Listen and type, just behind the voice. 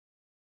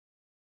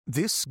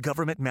This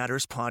Government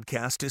Matters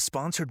podcast is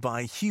sponsored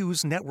by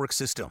Hughes Network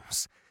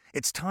Systems.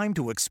 It's time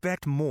to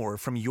expect more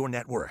from your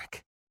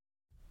network.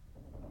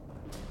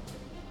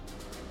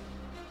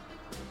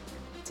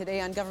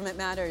 Today on Government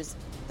Matters,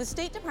 the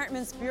State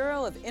Department's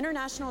Bureau of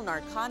International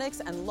Narcotics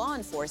and Law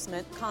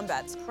Enforcement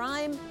combats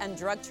crime and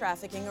drug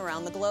trafficking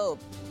around the globe.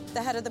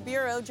 The head of the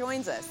Bureau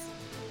joins us.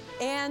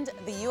 And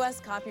the U.S.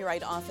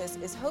 Copyright Office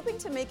is hoping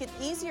to make it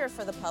easier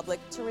for the public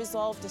to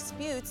resolve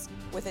disputes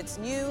with its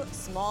new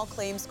Small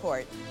Claims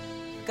Court.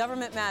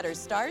 Government Matters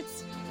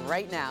starts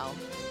right now.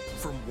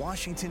 From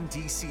Washington,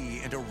 D.C.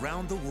 and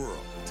around the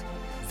world,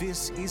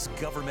 this is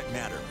Government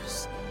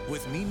Matters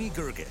with Mimi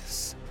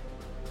Gerges.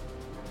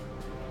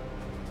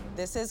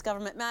 This is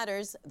Government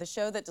Matters, the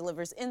show that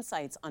delivers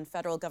insights on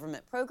federal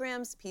government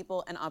programs,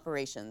 people, and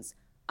operations.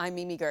 I'm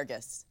Mimi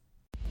Gerges.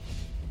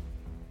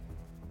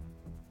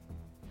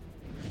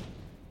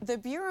 The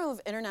Bureau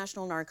of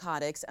International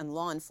Narcotics and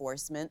Law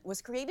Enforcement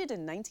was created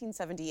in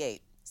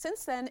 1978.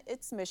 Since then,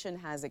 its mission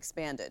has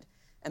expanded.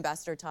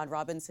 Ambassador Todd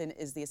Robinson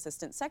is the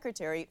Assistant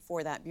Secretary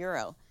for that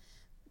Bureau.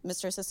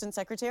 Mr. Assistant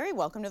Secretary,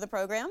 welcome to the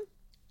program.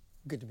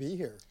 Good to be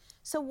here.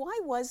 So why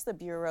was the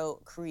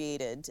Bureau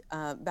created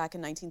back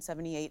in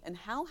 1978, and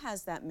how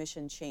has that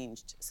mission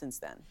changed since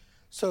then?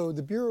 So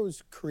the Bureau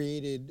was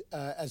created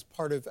as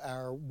part of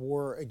our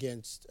war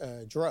against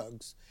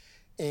drugs.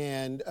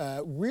 And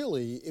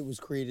really, it was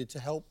created to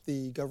help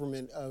the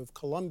government of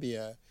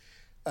Colombia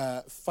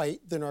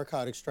fight the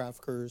narcotics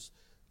traffickers,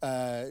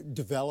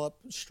 develop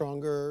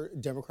stronger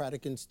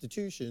democratic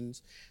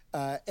institutions,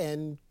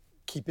 and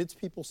keep its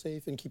people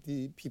safe and keep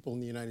the people in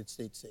the United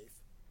States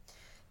safe.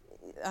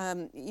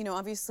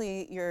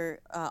 Obviously, your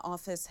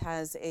office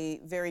has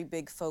a very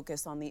big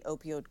focus on the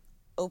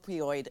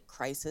opioid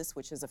crisis,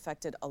 which has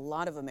affected a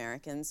lot of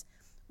Americans.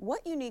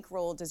 What unique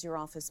role does your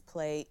office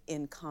play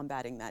in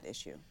combating that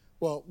issue?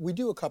 Well, we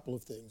do a couple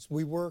of things.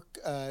 We work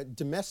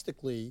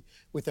domestically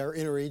with our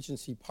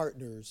interagency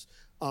partners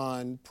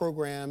on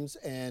programs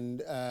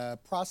and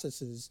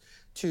processes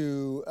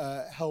to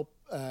help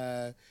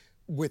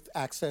with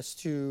access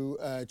to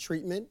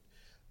treatment.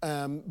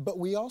 But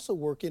we also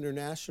work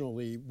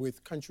internationally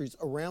with countries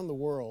around the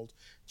world,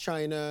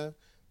 China,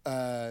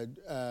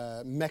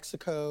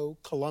 Mexico,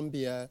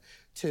 Colombia,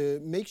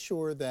 to make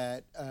sure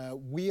that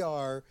we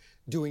are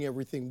doing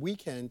everything we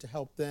can to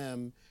help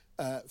them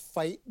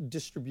fight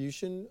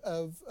distribution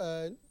of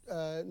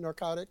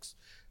narcotics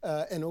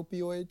and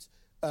opioids,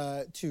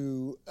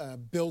 to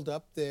build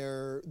up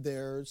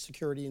their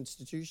security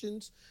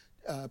institutions,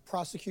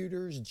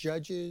 prosecutors,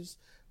 judges,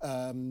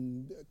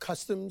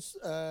 customs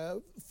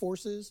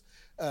forces,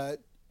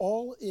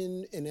 all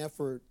in an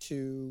effort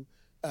to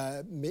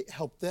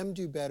help them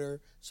do better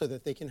so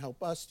that they can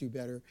help us do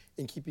better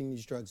in keeping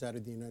these drugs out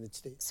of the United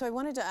States. So I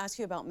wanted to ask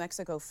you about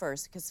Mexico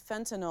first, because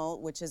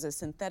fentanyl, which is a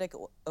synthetic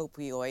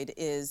opioid,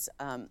 is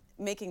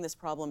making this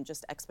problem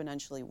just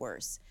exponentially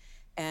worse.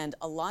 And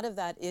a lot of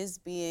that is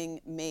being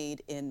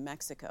made in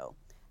Mexico.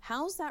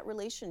 How's that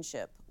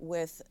relationship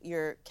with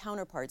your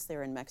counterparts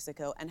there in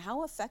Mexico, and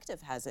how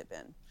effective has it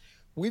been?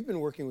 We've been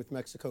working with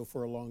Mexico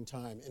for a long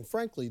time, and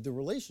frankly, the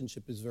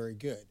relationship is very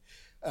good.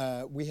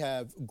 We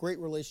have a great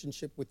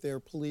relationship with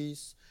their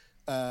police.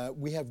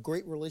 We have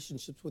great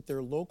relationships with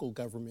their local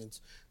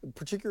governments,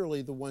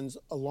 particularly the ones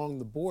along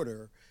the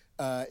border,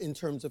 in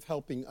terms of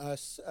helping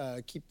us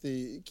keep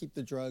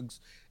the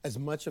drugs, as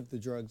much of the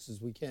drugs as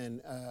we can,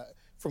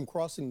 from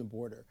crossing the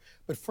border.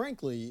 But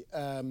frankly,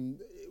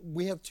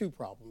 we have two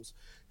problems.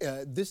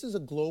 This is a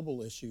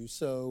global issue,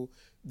 so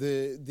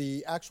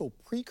the actual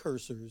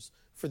precursors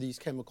for these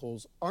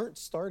chemicals aren't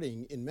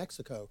starting in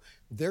Mexico.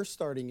 They're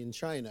starting in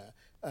China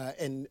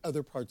and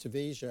other parts of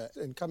Asia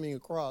and coming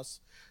across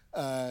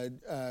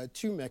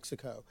to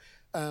Mexico.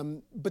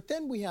 But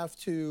then we have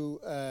to,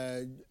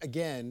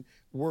 again,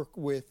 work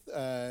with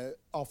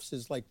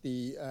offices like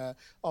the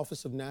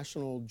Office of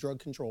National Drug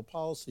Control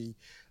Policy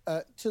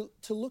to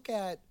look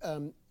at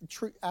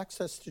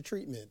access to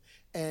treatment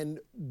and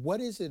what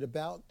is it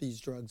about these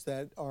drugs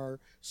that are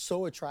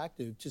so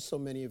attractive to so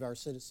many of our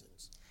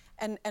citizens.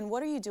 And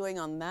what are you doing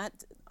on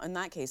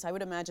that case? I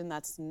would imagine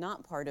that's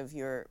not part of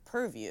your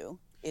purview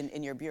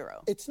in your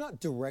bureau. It's not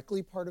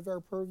directly part of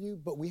our purview,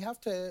 but we have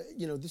to,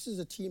 this is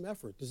a team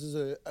effort. This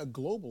is a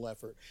global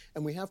effort.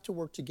 And we have to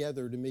work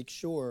together to make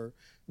sure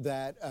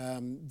that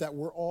that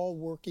we're all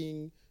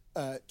working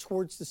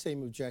towards the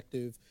same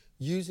objective,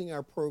 using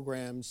our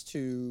programs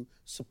to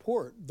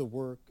support the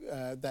work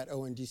that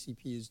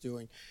ONDCP is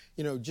doing.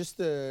 Just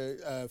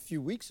a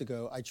few weeks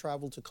ago, I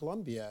traveled to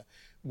Colombia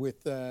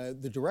with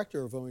the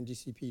director of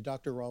ONDCP,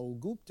 Dr. Raul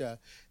Gupta,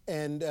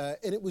 and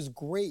it was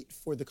great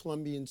for the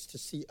Colombians to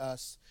see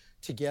us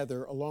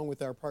together, along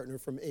with our partner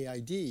from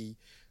AID,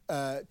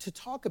 to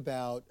talk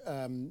about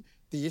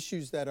the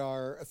issues that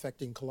are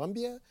affecting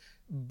Colombia,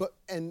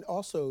 and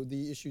also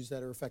the issues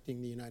that are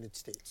affecting the United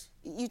States.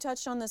 You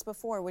touched on this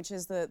before, which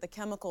is the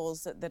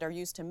chemicals that are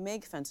used to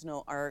make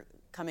fentanyl are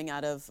coming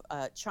out of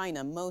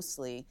China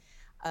mostly.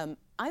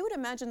 I would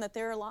imagine that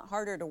they're a lot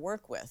harder to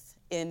work with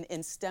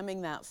in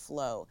stemming that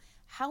flow.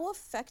 How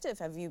effective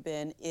have you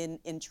been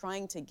in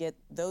trying to get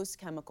those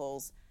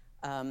chemicals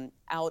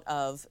out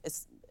of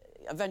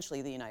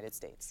eventually the United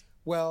States?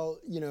 Well,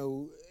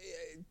 the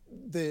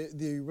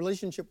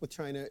relationship with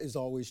China is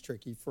always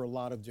tricky for a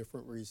lot of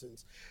different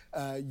reasons.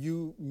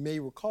 You may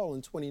recall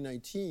in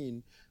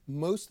 2019,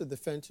 most of the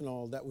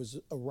fentanyl that was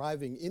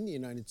arriving in the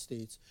United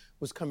States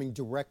was coming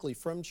directly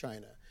from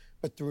China.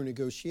 But through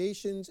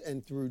negotiations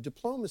and through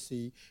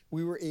diplomacy,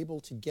 we were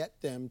able to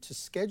get them to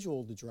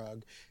schedule the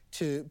drug,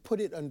 to put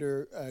it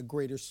under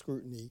greater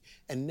scrutiny.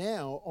 And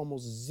now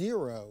almost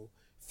zero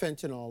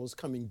fentanyl is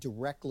coming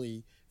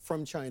directly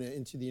from China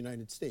into the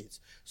United States.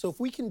 So if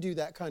we can do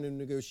that kind of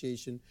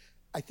negotiation,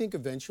 I think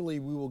eventually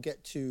we will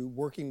get to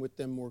working with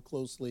them more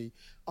closely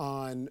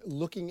on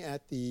looking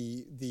at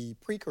the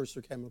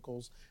precursor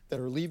chemicals that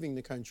are leaving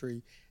the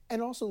country,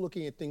 and also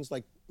looking at things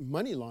like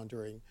money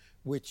laundering,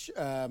 which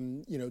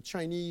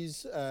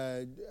Chinese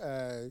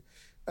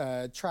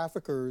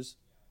traffickers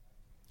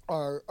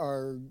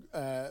are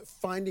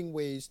finding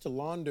ways to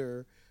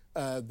launder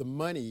the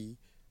money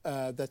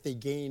that they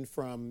gain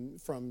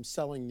from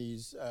selling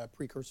these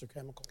precursor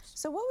chemicals.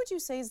 So what would you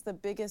say is the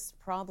biggest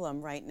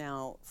problem right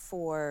now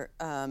for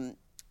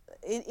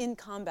in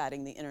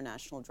combating the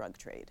international drug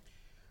trade?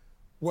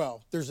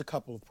 Well, there's a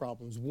couple of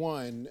problems.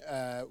 One,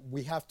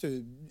 we have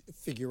to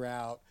figure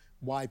out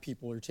why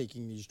people are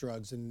taking these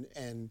drugs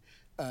and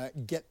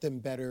get them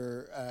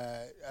better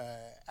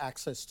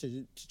access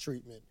to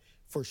treatment,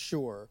 for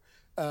sure.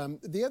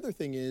 The other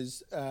thing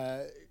is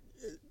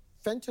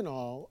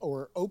fentanyl,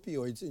 or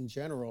opioids in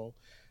general,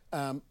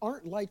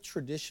 aren't like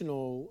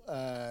traditional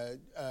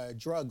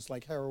drugs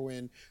like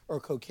heroin or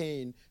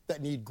cocaine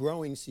that need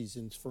growing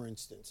seasons, for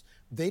instance.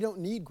 They don't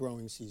need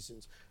growing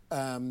seasons.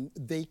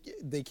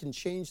 They can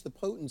change the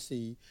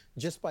potency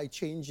just by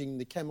changing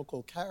the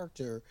chemical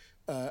character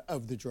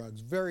of the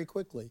drugs very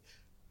quickly.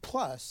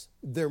 Plus,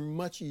 they're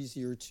much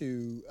easier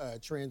to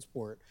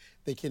transport.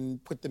 They can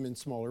put them in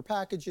smaller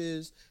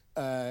packages,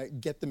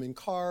 get them in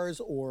cars,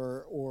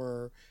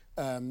 or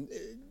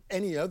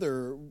any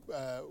other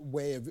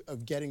way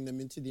of getting them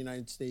into the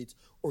United States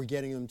or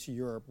getting them to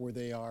Europe, where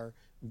they are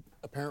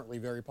apparently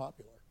very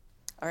popular.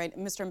 All right,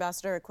 Mr.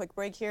 Ambassador, a quick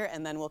break here,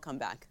 and then we'll come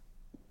back.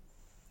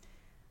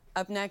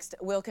 Up next,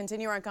 we'll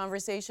continue our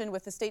conversation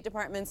with the State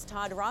Department's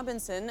Todd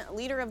Robinson,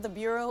 leader of the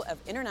Bureau of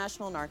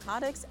International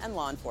Narcotics and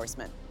Law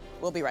Enforcement.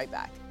 We'll be right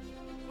back.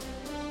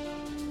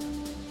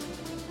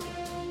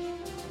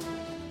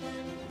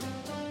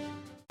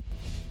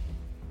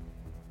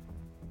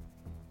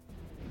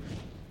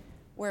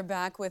 We're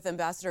back with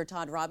Ambassador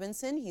Todd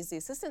Robinson. He's the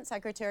Assistant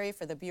Secretary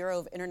for the Bureau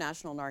of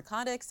International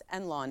Narcotics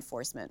and Law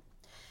Enforcement.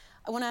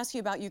 I want to ask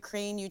you about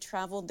Ukraine. You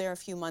traveled there a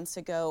few months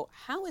ago.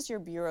 How is your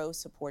Bureau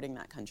supporting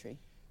that country?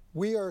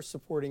 We are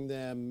supporting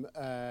them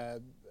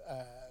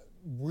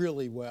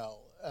really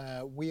well.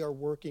 We are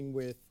working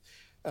with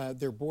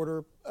their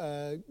border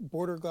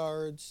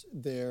guards,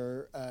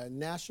 their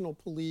national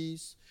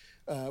police.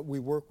 We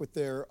work with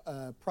their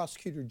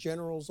Prosecutor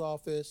General's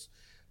office.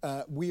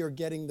 We are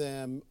getting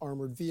them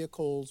armored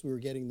vehicles. We are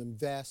getting them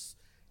vests,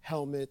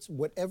 helmets,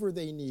 whatever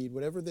they need,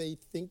 whatever they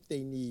think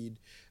they need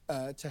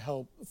to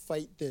help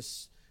fight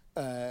this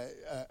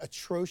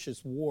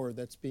atrocious war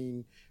that's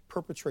being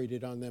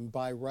perpetrated on them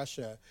by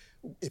Russia.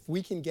 If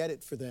we can get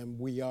it for them,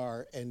 we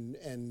are,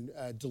 and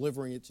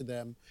delivering it to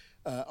them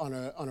on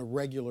a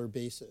regular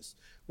basis.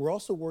 We're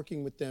also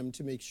working with them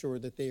to make sure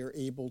that they are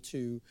able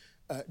to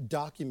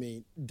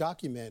document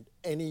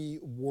any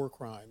war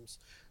crimes.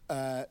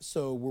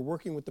 So we're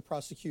working with the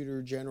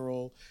Prosecutor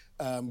General.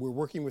 We're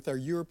working with our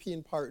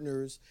European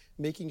partners,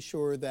 making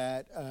sure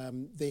that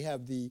they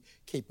have the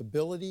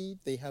capability,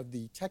 they have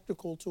the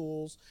technical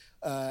tools,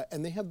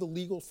 and they have the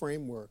legal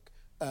framework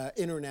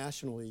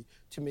internationally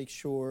to make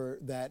sure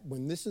that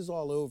when this is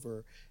all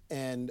over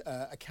and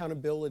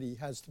accountability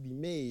has to be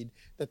made,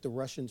 that the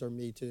Russians are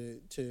made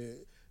to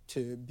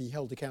be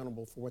held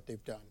accountable for what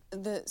they've done.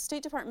 The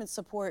State Department's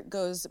support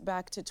goes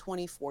back to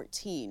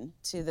 2014,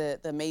 to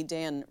the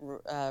Maidan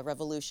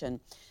revolution.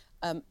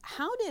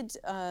 How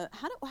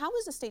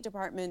was the State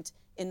Department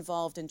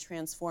involved in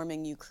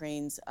transforming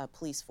Ukraine's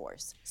police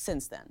force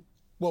since then?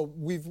 Well,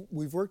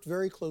 we've worked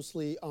very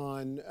closely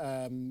on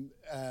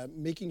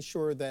making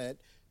sure that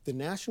the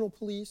national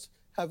police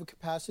have a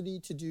capacity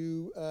to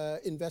do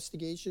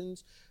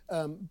investigations,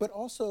 but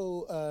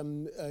also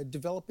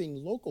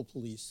developing local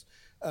police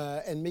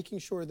and making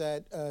sure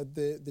that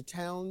the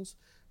towns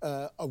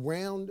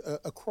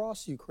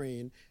across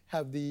Ukraine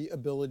have the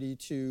ability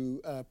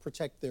to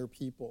protect their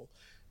people.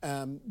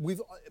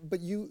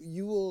 But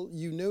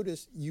you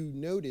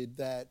noted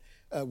that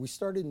we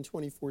started in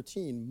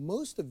 2014.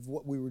 Most of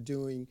what we were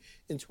doing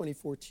in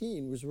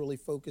 2014 was really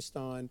focused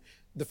on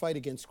the fight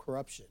against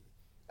corruption,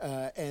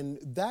 and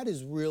that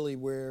is really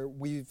where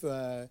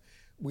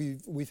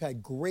we've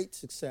had great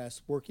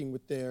success working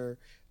with their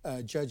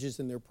judges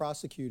and their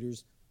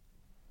prosecutors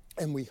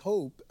And we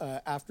hope,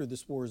 after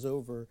this war is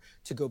over,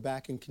 to go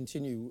back and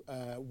continue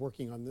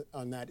working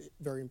on that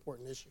very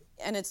important issue.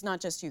 And it's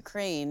not just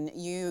Ukraine.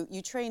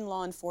 You train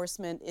law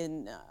enforcement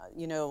in,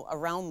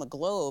 around the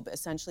globe,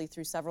 essentially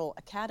through several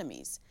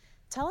academies.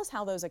 Tell us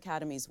how those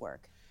academies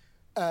work.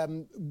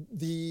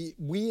 We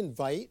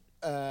invite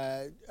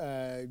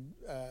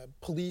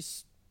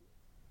police,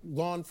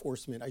 law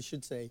enforcement, I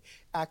should say,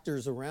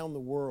 actors around the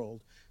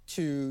world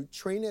to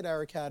train at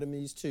our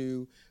academies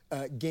to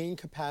gain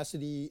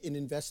capacity in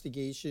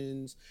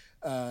investigations,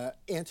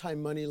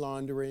 anti-money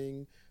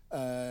laundering,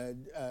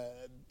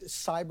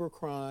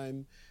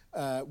 cybercrime.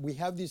 We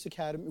have these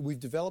academies. We've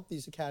developed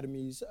these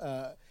academies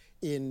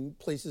in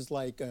places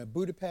like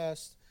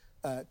Budapest,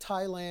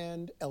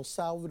 Thailand, El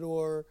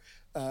Salvador.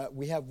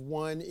 We have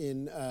one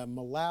in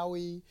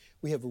Malawi.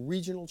 We have a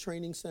regional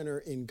training center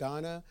in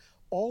Ghana.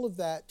 All of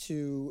that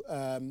to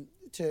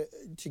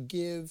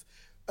give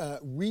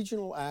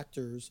regional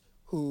actors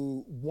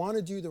who want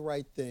to do the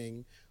right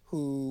thing,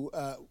 who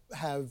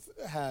have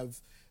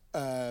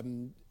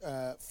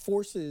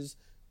forces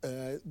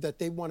that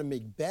they want to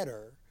make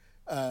better,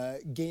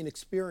 gain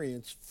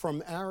experience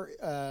from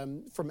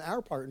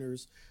our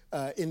partners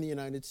in the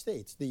United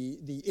States,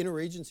 the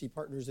interagency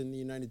partners in the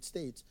United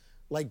States,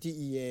 like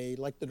DEA,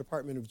 like the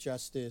Department of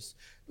Justice,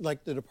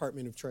 like the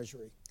Department of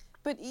Treasury.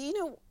 But,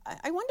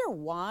 I wonder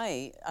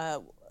why,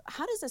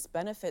 how does this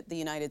benefit the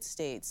United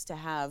States to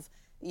have,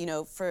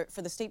 for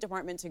the State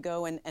Department to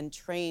go and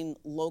train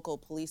local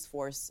police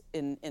force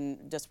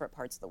in disparate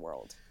parts of the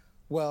world?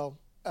 Well,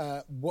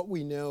 what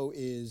we know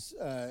is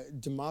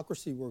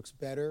democracy works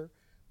better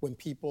when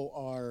people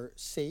are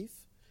safe,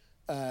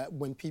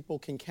 when people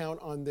can count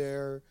on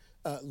their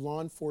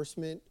law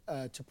enforcement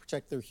to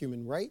protect their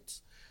human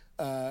rights,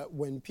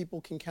 when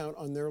people can count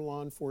on their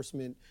law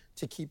enforcement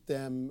to keep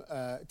them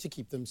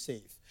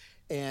safe.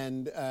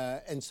 And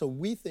so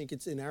we think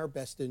it's in our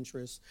best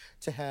interest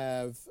to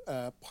have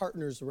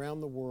partners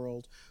around the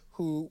world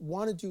who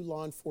want to do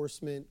law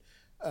enforcement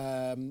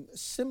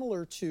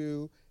similar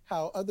to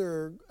how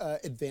other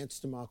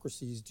advanced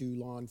democracies do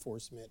law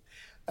enforcement.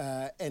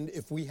 And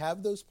if we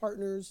have those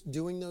partners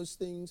doing those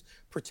things,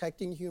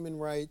 protecting human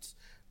rights,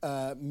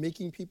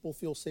 making people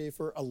feel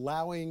safer,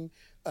 allowing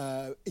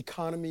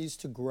economies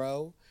to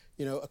grow.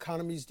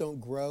 Economies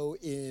don't grow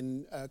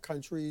in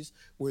countries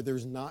where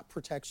there's not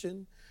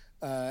protection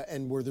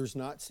and where there's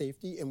not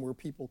safety and where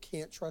people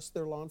can't trust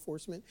their law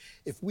enforcement.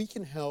 If we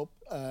can help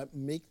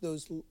make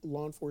those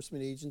law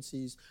enforcement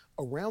agencies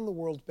around the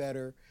world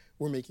better,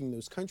 we're making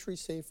those countries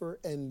safer,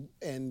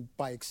 and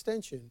by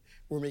extension,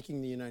 we're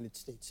making the United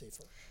States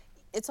safer.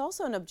 It's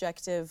also an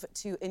objective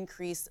to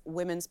increase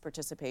women's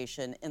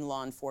participation in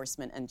law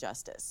enforcement and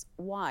justice.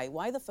 Why?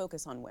 Why the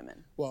focus on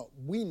women? Well,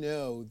 we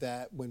know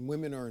that when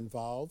women are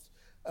involved,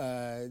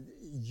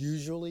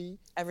 usually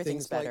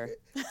everything's better.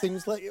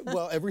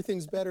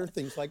 Everything's better.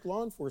 Things like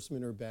law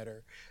enforcement are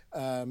better.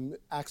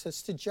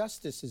 Access to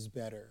justice is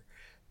better.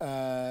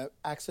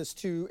 Access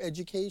to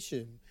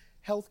education,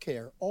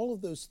 healthcare, all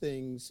of those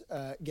things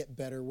get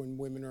better when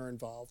women are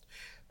involved.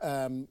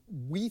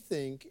 We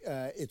think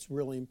it's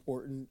really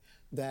important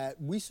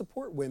that we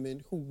support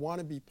women who want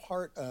to be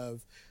part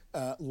of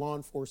law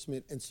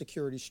enforcement and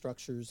security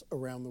structures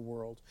around the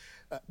world.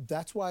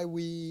 That's why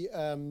we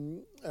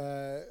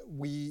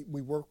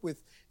work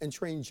with and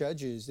train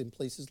judges in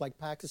places like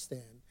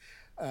Pakistan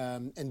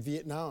and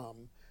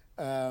Vietnam.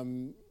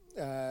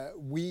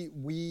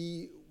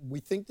 We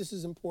think this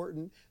is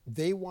important.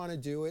 They want to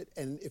do it,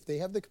 and if they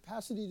have the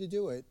capacity to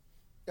do it,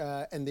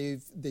 and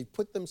they've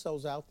put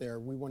themselves out there,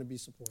 we want to be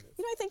supportive.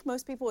 I think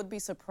most people would be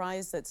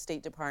surprised that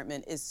State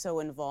Department is so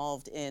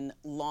involved in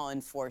law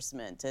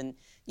enforcement and,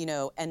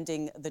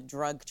 ending the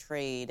drug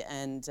trade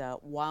and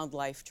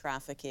wildlife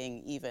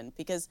trafficking even,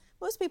 because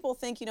most people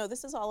think,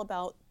 this is all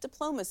about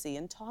diplomacy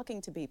and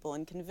talking to people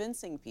and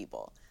convincing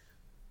people.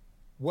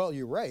 Well,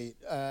 you're right.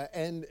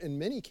 And in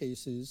many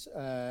cases,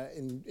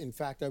 in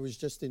fact, I was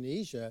just in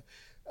Asia,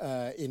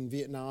 in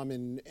Vietnam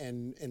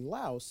and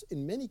Laos.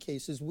 In many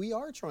cases, we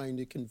are trying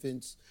to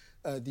convince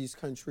these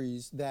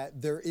countries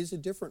that there is a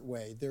different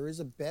way, there is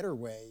a better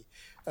way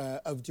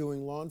of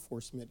doing law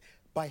enforcement.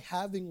 By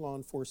having law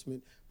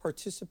enforcement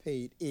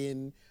participate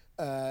in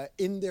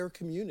their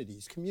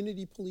communities.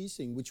 Community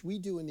policing, which we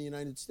do in the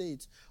United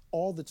States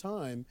all the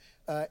time,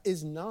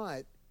 is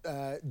not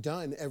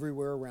done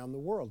everywhere around the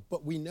world,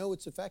 but we know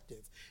it's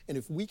effective. And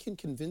if we can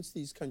convince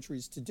these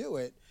countries to do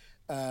it,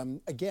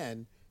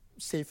 again,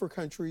 safer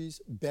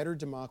countries, better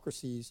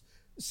democracies,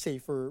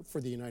 safer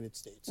for the United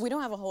States. We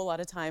don't have a whole lot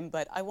of time,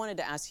 but I wanted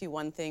to ask you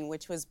one thing,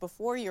 which was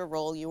before your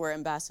role, you were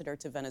ambassador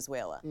to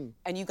Venezuela,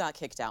 and you got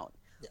kicked out.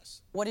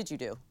 Yes. What did you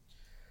do?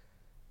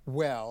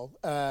 Well,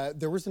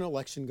 there was an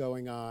election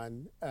going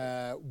on.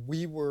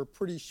 We were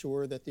pretty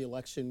sure that the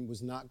election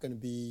was not going to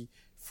be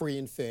free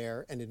and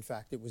fair, and in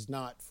fact, it was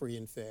not free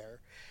and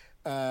fair.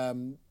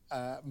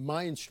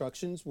 My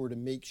instructions were to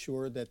make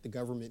sure that the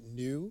government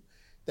knew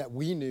that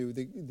we knew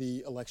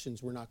the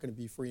elections were not going to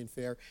be free and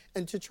fair,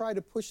 and to try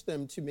to push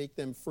them to make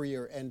them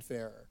freer and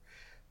fairer.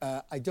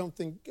 I don't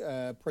think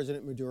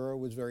President Maduro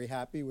was very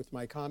happy with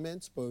my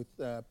comments, both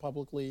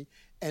publicly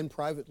and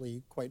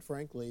privately, quite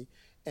frankly.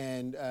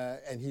 And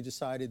he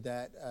decided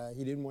that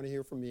he didn't want to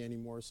hear from me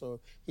anymore, so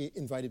he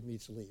invited me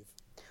to leave.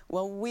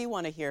 Well, we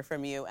want to hear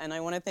from you, and I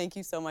want to thank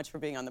you so much for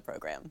being on the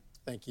program.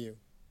 Thank you.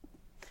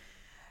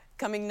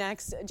 Coming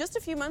next, just a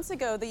few months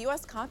ago, the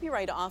U.S.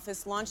 Copyright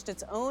Office launched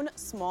its own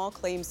small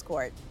claims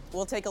court.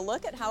 We'll take a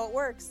look at how it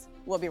works.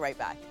 We'll be right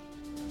back.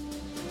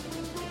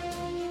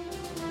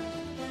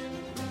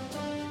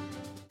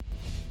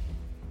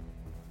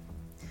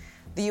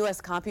 The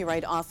U.S.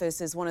 Copyright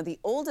Office is one of the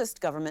oldest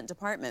government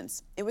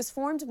departments. It was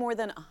formed more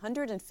than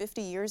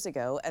 150 years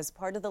ago as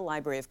part of the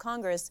Library of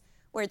Congress,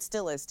 where it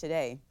still is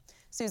today.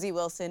 Susie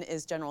Wilson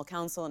is General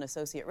Counsel and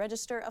Associate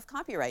Register of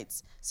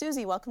Copyrights.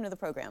 Susie, welcome to the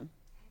program.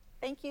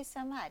 Thank you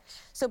so much.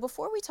 So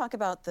before we talk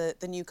about the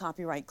new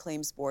Copyright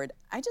Claims Board,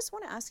 I just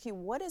want to ask you,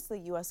 what does the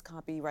U.S.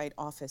 Copyright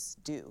Office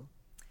do?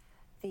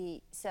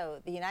 So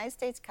the United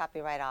States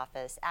Copyright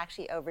Office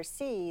actually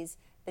oversees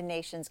the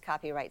nation's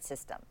copyright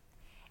system.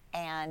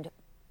 And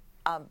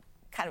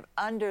kind of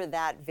under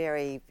that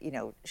very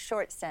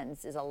short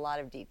sentence is a lot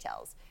of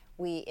details.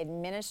 We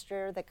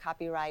administer the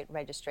copyright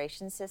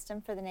registration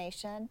system for the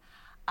nation,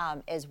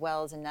 as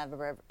well as a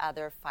number of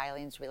other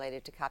filings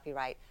related to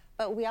copyright.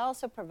 But we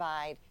also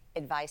provide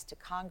advice to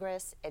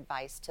Congress,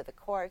 advice to the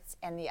courts,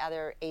 and the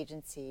other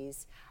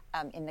agencies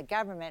in the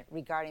government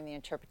regarding the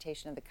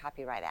interpretation of the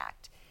Copyright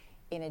Act.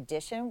 In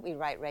addition, we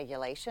write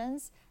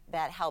regulations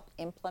that help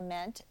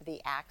implement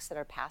the acts that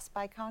are passed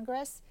by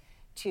Congress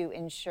to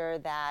ensure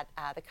that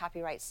the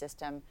copyright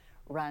system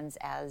runs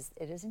as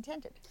it is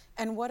intended.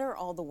 And what are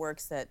all the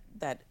works that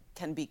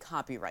can be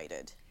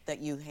copyrighted that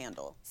you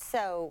handle?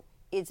 So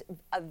it's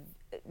a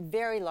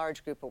very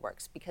large group of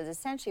works, because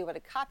essentially what a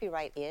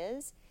copyright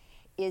is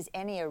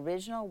any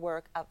original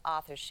work of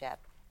authorship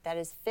that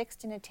is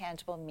fixed in a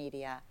tangible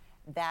media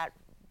that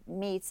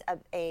meets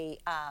a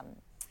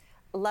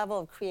level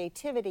of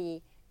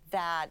creativity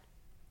that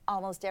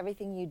almost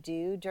everything you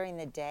do during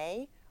the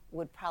day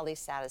would probably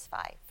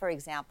satisfy. For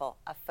example,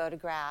 a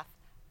photograph,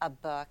 a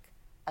book,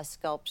 a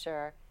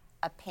sculpture,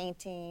 a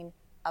painting,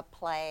 a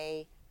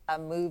play, a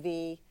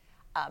movie,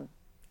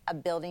 a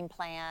building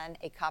plan,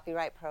 a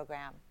copyright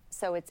program.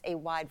 So it's a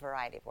wide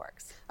variety of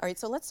works. All right,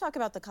 so let's talk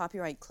about the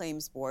Copyright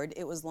Claims Board.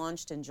 It was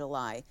launched in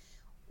July.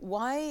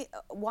 Why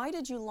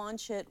did you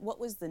launch it? What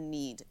was the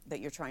need that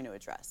you're trying to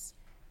address?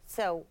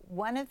 So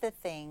one of the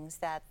things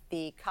that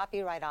the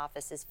Copyright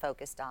Office is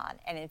focused on,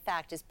 and in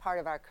fact is part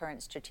of our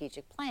current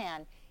strategic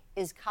plan,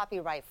 is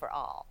copyright for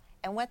all.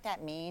 And what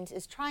that means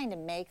is trying to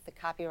make the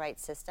copyright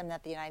system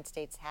that the United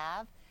States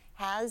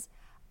has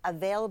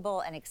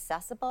available and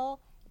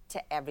accessible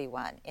to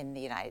everyone in the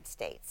United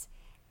States.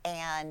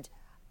 And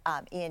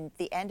in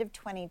the end of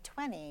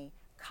 2020,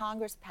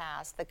 Congress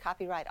passed the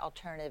Copyright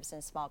Alternatives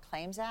in Small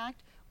Claims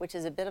Act, which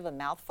is a bit of a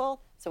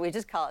mouthful, so we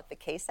just call it the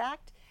CASE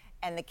Act.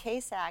 And the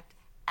CASE Act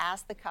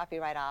asked the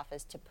Copyright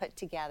Office to put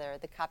together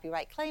the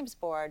Copyright Claims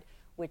Board,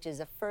 which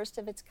is a first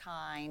of its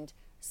kind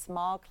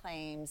small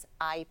claims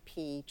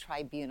IP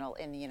tribunal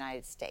in the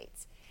United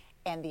States.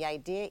 And the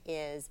idea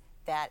is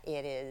that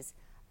it is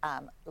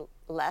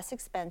less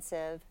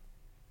expensive,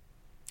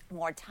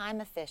 more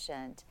time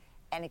efficient,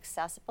 and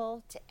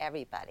accessible to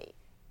everybody.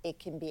 It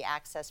can be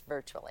accessed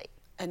virtually.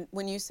 And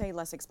when you say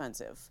less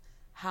expensive,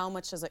 how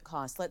much does it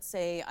cost? Let's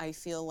say I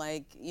feel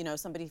like,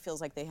 somebody feels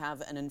like they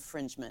have an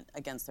infringement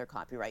against their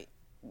copyright.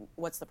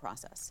 What's the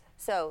process?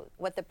 So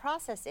what the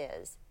process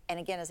is, and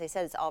again, as I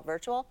said, it's all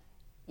virtual.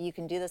 You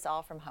can do this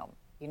all from home.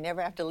 You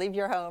never have to leave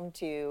your home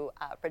to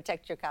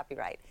protect your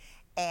copyright.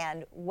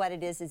 And what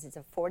it is it's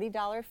a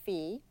 $40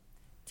 fee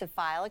to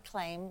file a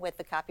claim with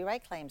the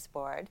Copyright Claims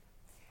Board.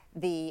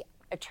 The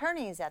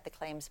attorneys at the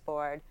Claims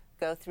Board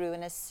go through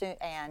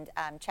and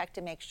check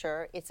to make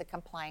sure it's a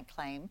compliant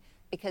claim,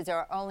 because there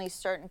are only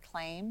certain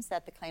claims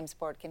that the Claims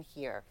Board can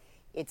hear.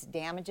 It's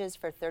damages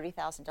for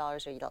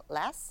 $30,000 or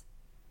less,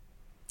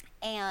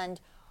 and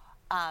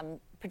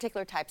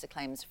particular types of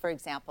claims, for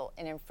example,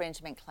 an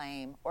infringement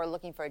claim or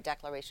looking for a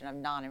declaration of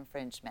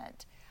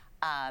non-infringement.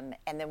 And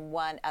then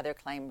one other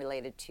claim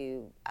related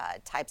to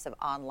types of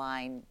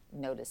online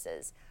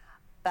notices.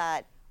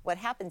 But what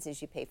happens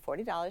is you pay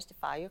 $40 to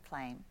file your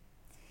claim.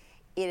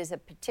 It is a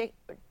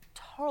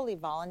totally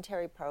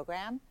voluntary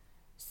program,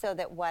 so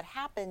that what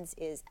happens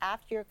is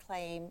after your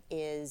claim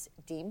is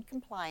deemed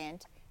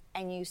compliant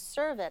and you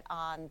serve it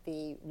on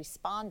the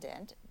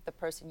respondent, the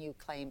person you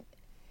claim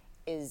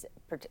is,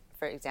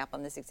 for example,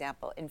 in this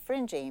example,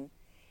 infringing,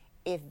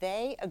 if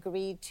they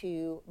agree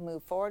to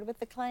move forward with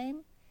the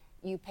claim,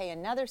 you pay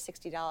another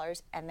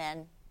 $60 and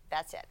then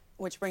that's it.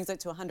 Which brings it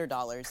to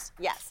 $100.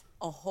 Yes.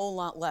 A whole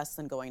lot less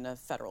than going to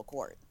federal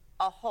court.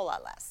 A whole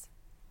lot less.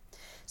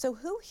 So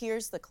who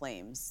hears the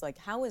claims? Like,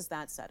 how is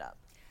that set up?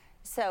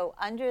 So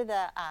under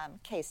the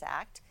CASE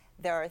Act,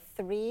 there are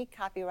 3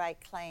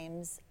 copyright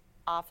claims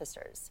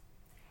officers,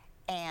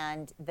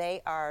 and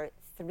they are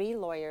 3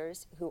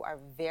 lawyers who are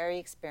very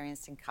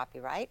experienced in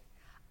copyright,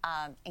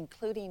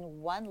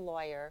 including one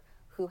lawyer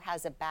who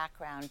has a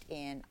background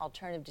in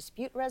alternative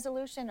dispute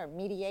resolution or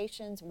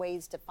mediations,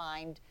 ways to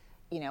find,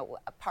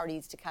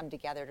 parties to come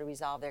together to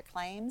resolve their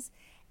claims.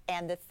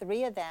 And the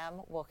three of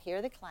them will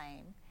hear the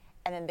claim,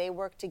 and then they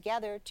work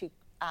together to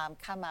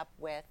come up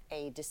with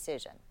a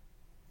decision.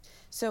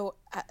 So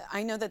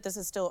I know that this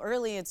is still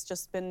early, it's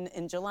just been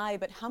in July,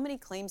 but how many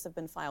claims have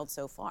been filed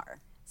so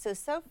far?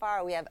 So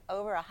far we have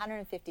over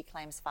 150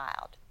 claims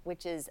filed,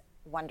 which is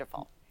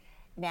wonderful.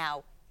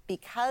 Now,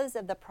 because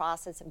of the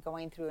process of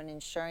going through and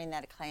ensuring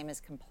that a claim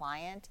is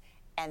compliant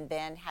and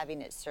then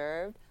having it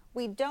served,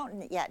 we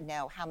don't yet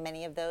know how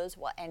many of those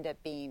will end up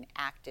being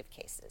active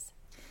cases.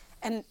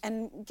 And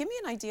give me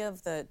an idea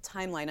of the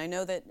timeline. I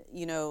know that,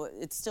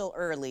 it's still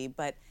early,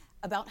 but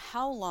about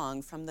how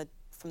long from the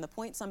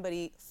point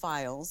somebody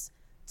files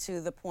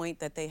to the point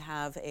that they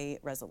have a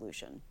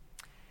resolution?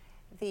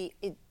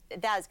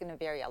 That is going to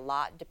vary a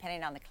lot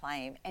depending on the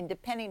claim and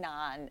depending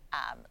on,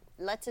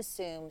 let's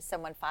assume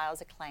someone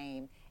files a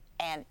claim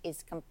and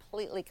is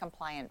completely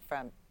compliant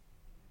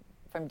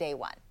from day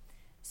one.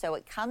 So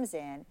it comes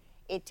in,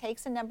 it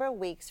takes a number of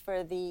weeks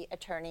for the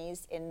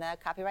attorneys in the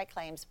Copyright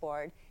Claims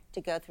Board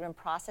to go through and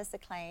process the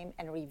claim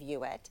and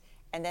review it,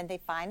 and then they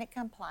find it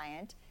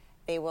compliant.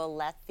 They will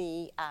let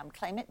the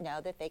claimant know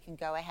that they can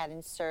go ahead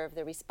and serve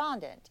the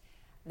respondent.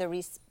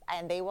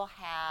 And they will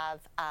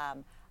have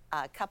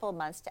a couple of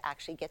months to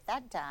actually get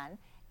that done.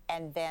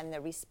 And then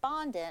the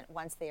respondent,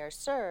 once they are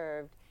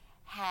served,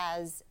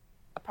 has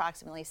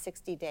approximately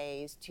 60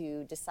 days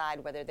to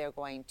decide whether they're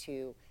going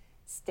to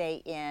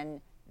stay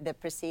in the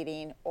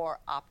proceeding or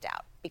opt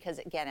out. Because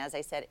again, as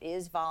I said, it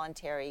is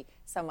voluntary.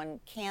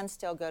 Someone can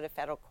still go to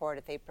federal court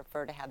if they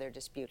prefer to have their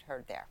dispute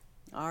heard there.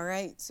 All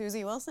right,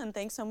 Susie Wilson,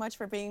 thanks so much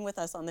for being with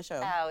us on the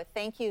show. Oh,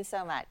 thank you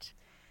so much.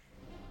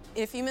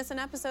 If you miss an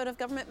episode of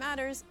Government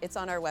Matters, it's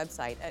on our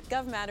website at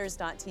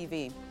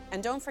govmatters.tv.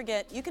 And don't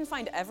forget, you can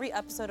find every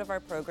episode of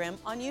our program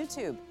on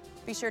YouTube.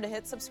 Be sure to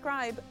hit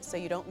subscribe so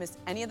you don't miss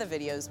any of the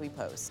videos we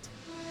post.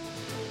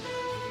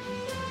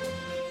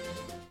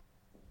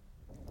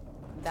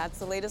 That's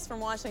the latest from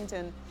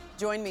Washington.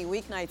 Join me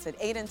weeknights at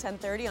 8 and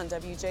 10:30 on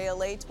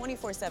WJLA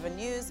 24/7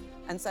 News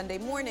and Sunday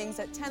mornings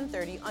at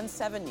 10:30 on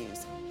 7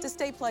 News to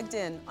stay plugged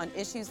in on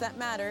issues that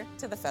matter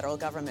to the federal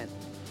government.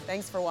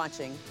 Thanks for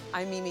watching.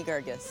 I'm Mimi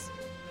Gerges.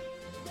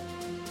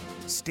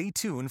 Stay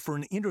tuned for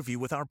an interview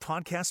with our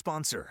podcast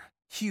sponsor,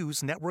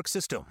 Hughes Network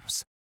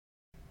Systems.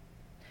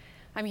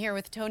 I'm here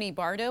with Tony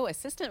Bardo,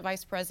 Assistant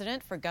Vice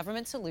President for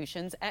Government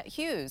Solutions at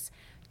Hughes.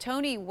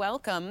 Tony,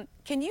 welcome.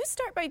 Can you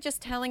start by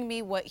just telling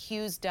me what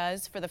Hughes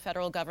does for the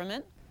federal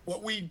government?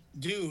 What we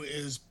do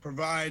is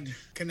provide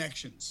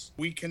connections.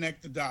 We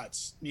connect the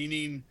dots,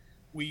 meaning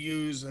we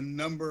use a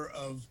number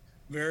of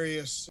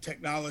various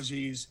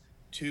technologies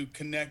to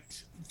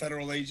connect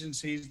federal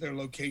agencies, their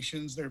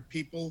locations, their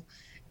people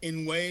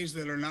in ways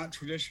that are not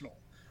traditional,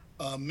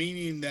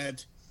 meaning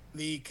that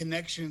the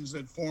connections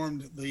that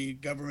formed the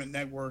government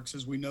networks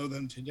as we know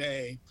them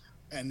today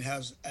and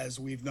as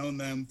we've known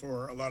them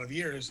for a lot of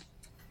years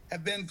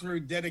have been through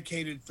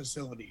dedicated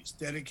facilities,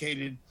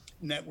 dedicated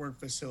network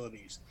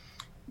facilities.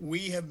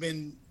 We have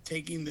been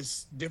taking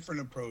this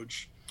different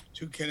approach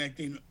to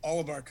connecting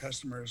all of our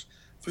customers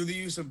through the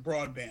use of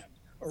broadband,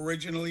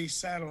 originally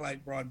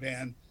satellite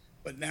broadband,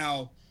 but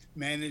now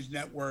managed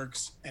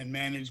networks and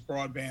managed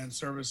broadband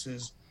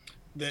services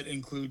that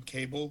include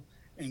cable,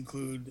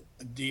 include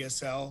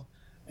DSL,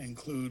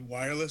 include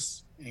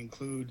wireless,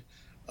 include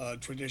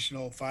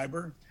traditional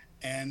fiber,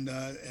 and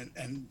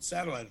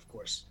satellite, of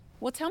course.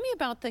 Well, tell me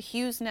about the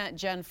HughesNet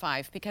Gen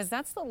 5, because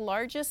that's the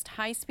largest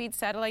high-speed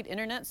satellite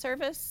internet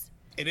service.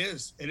 It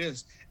is.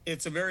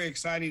 It's a very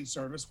exciting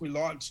service. We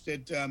launched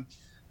it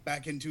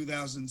back in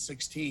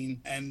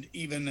 2016, and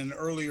even an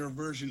earlier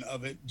version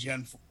of it,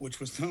 which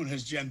was known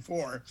as Gen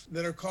 4,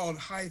 that are called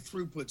high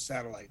throughput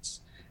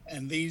satellites.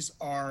 And these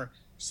are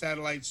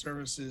satellite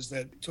services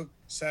that took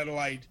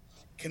satellite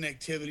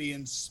connectivity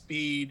and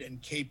speed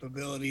and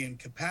capability and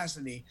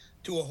capacity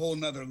to a whole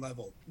nother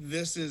level.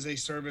 This is a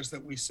service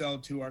that we sell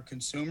to our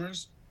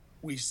consumers.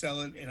 We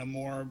sell it in a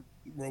more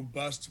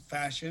robust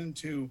fashion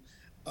to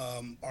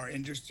our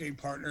industry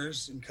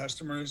partners and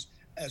customers,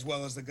 as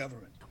well as the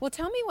government. Well,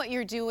 tell me what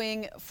you're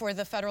doing for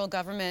the federal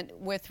government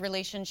with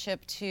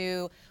relationship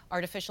to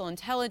artificial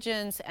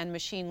intelligence and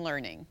machine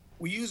learning.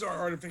 We use our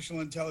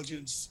artificial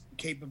intelligence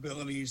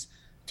capabilities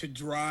to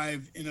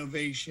drive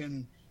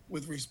innovation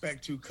with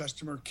respect to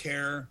customer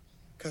care,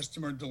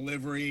 customer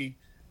delivery,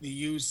 the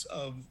use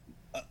of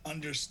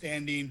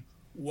understanding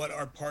what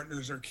our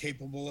partners are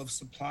capable of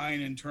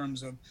supplying in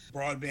terms of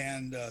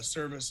broadband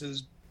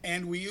services.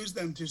 And we use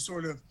them to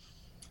sort of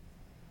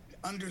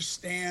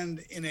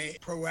understand in a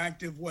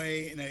proactive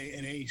way, in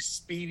a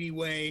speedy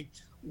way,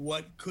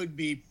 what could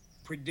be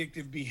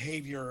predictive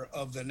behavior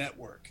of the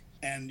network,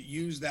 and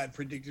use that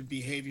predictive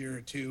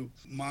behavior to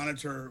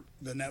monitor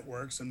the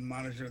networks and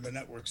monitor the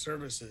network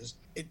services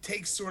it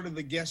takes sort of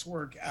the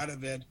guesswork out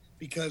of it,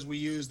 because we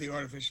use the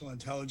artificial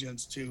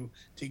intelligence to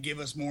give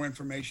us more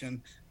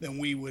information than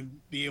we would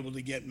be able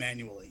to get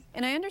manually.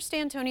 And I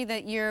understand, Tony,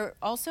 that you're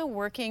also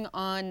working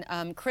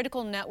on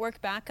critical network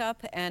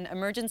backup and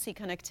emergency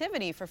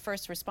connectivity for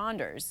first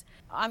responders.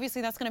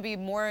 Obviously, that's going to be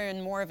more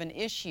and more of an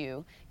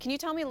issue. Can you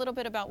tell me a little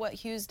bit about what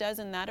Hughes does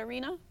in that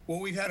arena?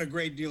 Well, we've had a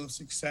great deal of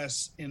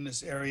success in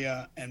this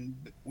area, and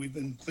we've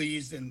been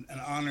pleased and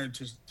honored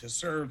to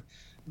serve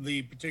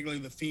particularly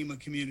the FEMA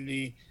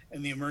community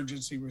and the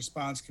emergency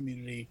response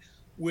community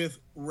with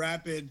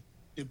rapid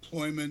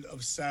deployment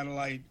of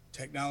satellite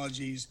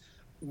technologies,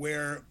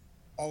 where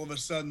all of a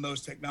sudden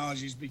those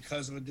technologies,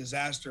 because of a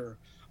disaster,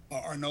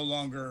 are no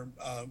longer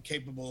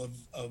capable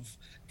of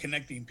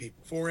connecting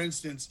people. For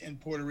instance, in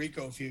Puerto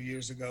Rico a few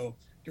years ago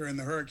during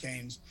the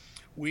hurricanes,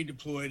 we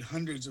deployed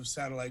hundreds of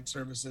satellite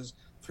services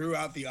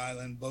throughout the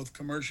island, both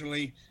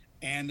commercially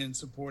and in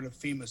support of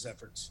FEMA's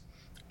efforts.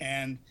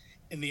 And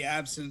in the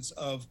absence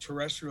of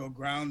terrestrial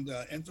ground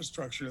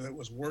infrastructure that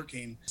was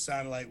working,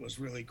 satellite was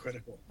really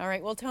critical. All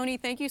right. Well, Tony,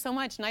 thank you so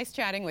much. Nice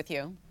chatting with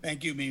you.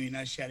 Thank you, Mimi.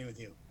 Nice chatting with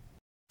you.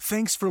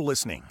 Thanks for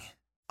listening.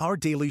 Our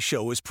daily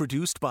show is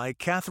produced by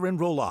Catherine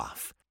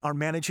Roloff. Our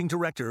managing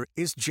director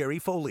is Jerry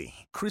Foley.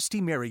 Christy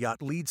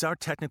Marriott leads our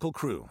technical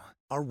crew.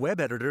 Our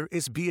web editor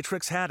is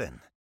Beatrix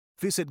Haddon.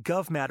 Visit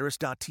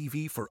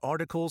govmatters.tv for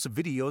articles,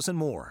 videos, and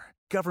more.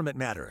 Government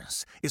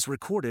Matters is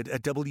recorded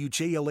at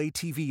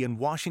WJLA-TV in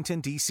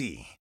Washington,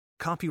 D.C.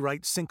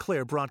 Copyright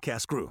Sinclair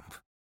Broadcast Group.